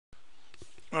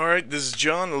Alright, this is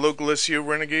John, the local SEO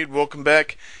Renegade. Welcome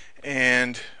back.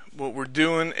 And what we're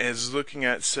doing is looking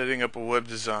at setting up a web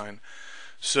design.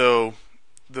 So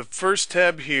the first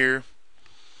tab here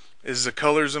is the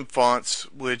colors and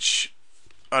fonts, which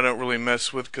I don't really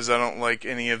mess with because I don't like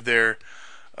any of their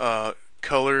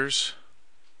colors,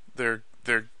 their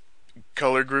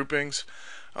color groupings.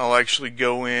 I'll actually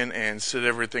go in and set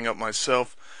everything up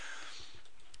myself.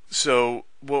 So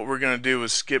what we're going to do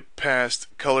is skip past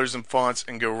colors and fonts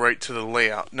and go right to the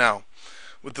layout. Now,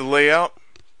 with the layout,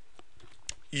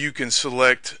 you can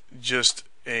select just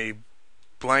a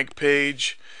blank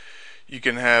page. You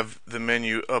can have the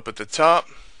menu up at the top,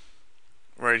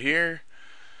 right here.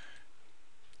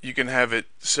 You can have it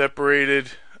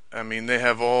separated. I mean, they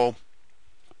have all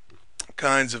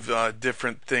kinds of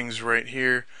different things right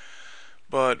here.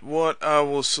 But what I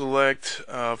will select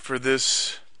for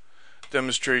this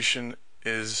demonstration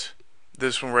is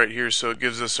this one right here. So it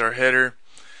gives us our header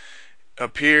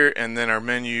up here and then our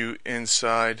menu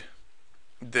inside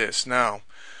this. Now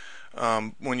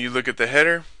when you look at the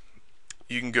header,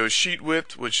 you can go sheet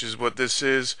width, which is what this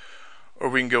is, or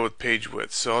we can go with page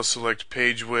width. So I'll select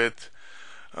page width.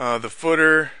 The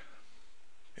footer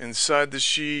inside the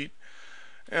sheet,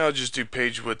 and I'll just do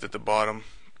page width at the bottom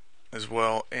as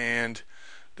well. And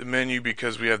the menu,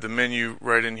 because we have the menu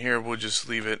right in here, we'll just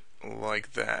leave it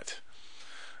like that.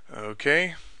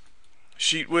 Okay,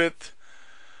 sheet width,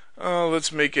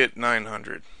 let's make it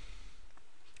 900,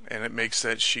 and it makes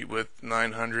that sheet width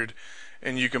 900.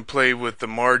 And you can play with the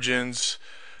margins.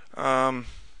 Make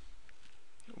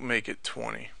it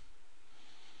 20.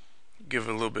 Give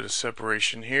it a little bit of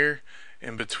separation here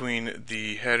in between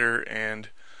the header and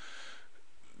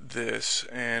this.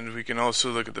 And we can also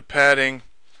look at the padding.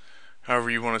 However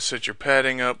you want to set your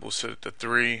padding up, we'll set it to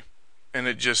 3. And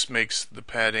it just makes the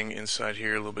padding inside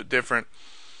here a little bit different.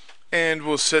 And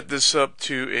we'll set this up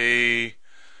to a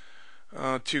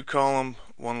 2-column,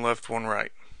 1 left, 1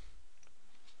 right.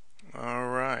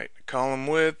 Alright, column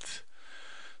width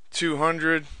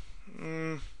 200.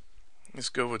 Let's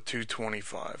go with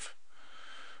 225.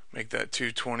 Make that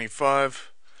 225.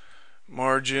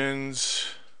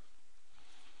 Margins,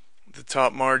 the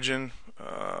top margin,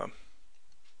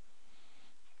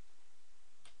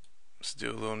 let's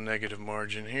do a little negative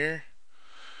margin here,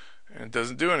 and it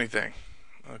doesn't do anything.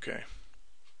 Okay,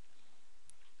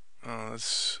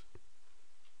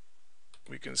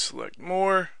 we can select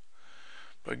more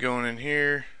by going in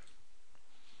here,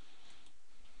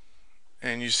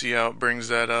 and you see how it brings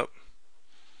that up.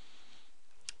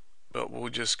 But we'll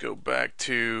just go back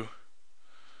to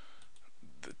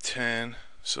the 10,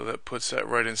 so that puts that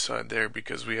right inside there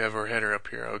because we have our header up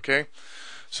here. Okay,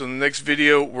 so in the next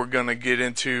video we're gonna get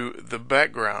into the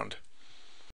background.